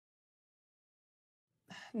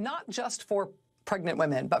not just for pregnant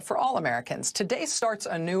women, but for all Americans, today starts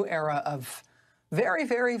a new era of very,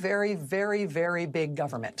 very, very, very, very big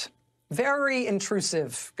government, very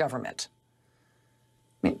intrusive government.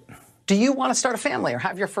 I mean, do you want to start a family or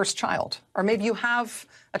have your first child? Or maybe you have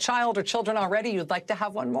a child or children already, you'd like to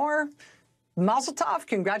have one more? Mazel tov,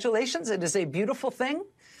 congratulations, it is a beautiful thing.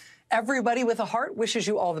 Everybody with a heart wishes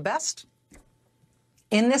you all the best.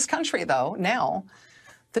 In this country, though, now,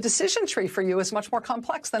 the decision tree for you is much more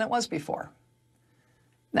complex than it was before.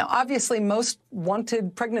 Now, obviously, most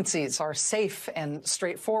wanted pregnancies are safe and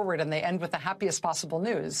straightforward, and they end with the happiest possible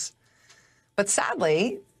news. But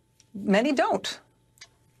sadly, many don't.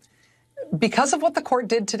 Because of what the court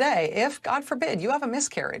did today, if, God forbid, you have a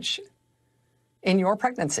miscarriage in your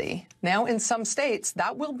pregnancy, now in some states,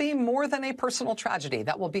 that will be more than a personal tragedy.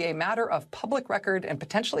 That will be a matter of public record and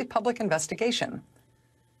potentially public investigation.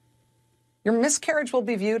 Your miscarriage will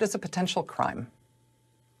be viewed as a potential crime.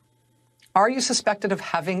 Are you suspected of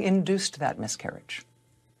having induced that miscarriage?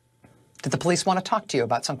 Did the police want to talk to you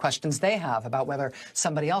about some questions they have about whether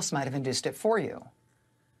somebody else might have induced it for you?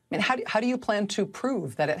 I mean, how do you plan to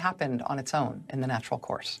prove that it happened on its own in the natural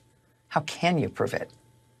course? How can you prove it?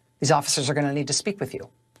 These officers are going to need to speak with you.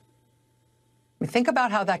 I mean, think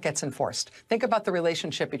about how that gets enforced. Think about the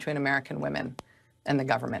relationship between American women and the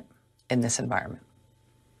government in this environment.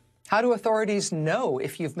 How do authorities know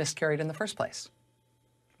if you've miscarried in the first place?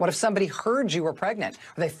 What if somebody heard you were pregnant,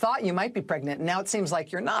 or they thought you might be pregnant, and now it seems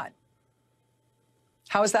like you're not?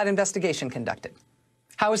 How is that investigation conducted?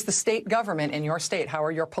 How is the state government in your state, how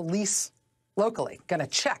are your police locally going to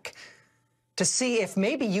check to see if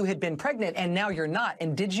maybe you had been pregnant and now you're not,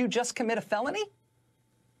 and did you just commit a felony?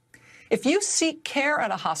 If you seek care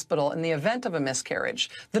at a hospital in the event of a miscarriage,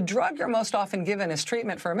 the drug you're most often given as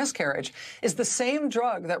treatment for a miscarriage is the same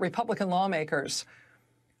drug that Republican lawmakers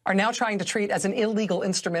are now trying to treat as an illegal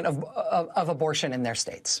instrument of abortion in their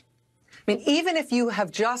states. I mean, even if you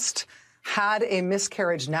have just had a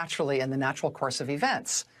miscarriage naturally in the natural course of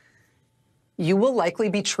events, you will likely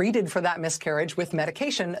be treated for that miscarriage with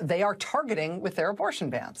medication they are targeting with their abortion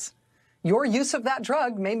bans. Your use of that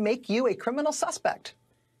drug may make you a criminal suspect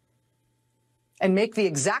and make the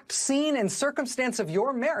exact scene and circumstance of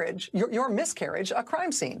your marriage, your miscarriage, a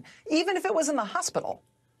crime scene, even if it was in the hospital.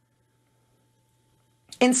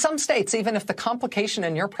 In some states, even if the complication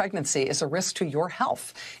in your pregnancy is a risk to your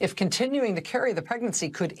health, if continuing to carry the pregnancy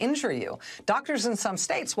could injure you, doctors in some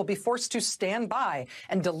states will be forced to stand by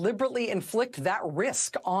and deliberately inflict that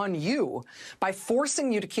risk on you by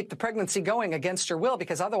forcing you to keep the pregnancy going against your will,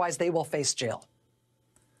 because otherwise they will face jail.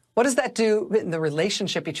 What does that do in the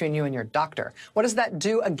relationship between you and your doctor? What does that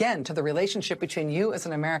do, again, to the relationship between you as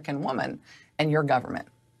an American woman and your government?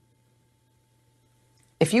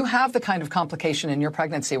 If you have the kind of complication in your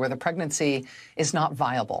pregnancy where the pregnancy is not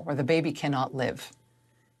viable, where the baby cannot live,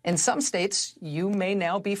 in some states, you may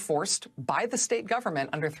now be forced by the state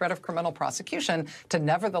government under threat of criminal prosecution to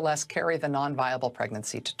nevertheless carry the non-viable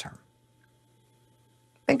pregnancy to term.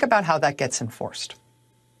 Think about how that gets enforced.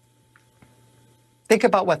 Think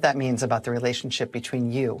about what that means about the relationship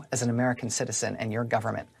between you as an American citizen and your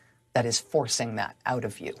government that is forcing that out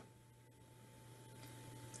of you.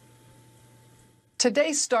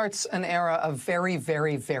 Today starts an era of very,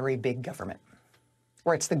 very, very big government,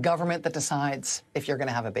 where it's the government that decides if you're going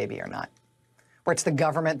to have a baby or not, where it's the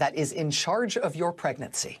government that is in charge of your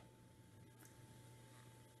pregnancy.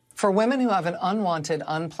 For women who have an unwanted,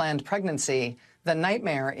 unplanned pregnancy, the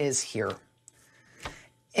nightmare is here.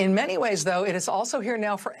 In many ways, though, it is also here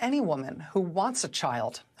now for any woman who wants a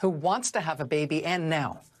child, who wants to have a baby, and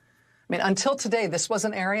now. I mean, until today, this was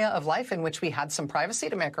an area of life in which we had some privacy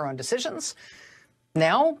to make our own decisions.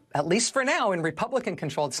 Now, at least for now, in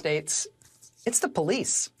Republican-controlled states, it's the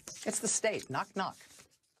police. It's the state. Knock, knock.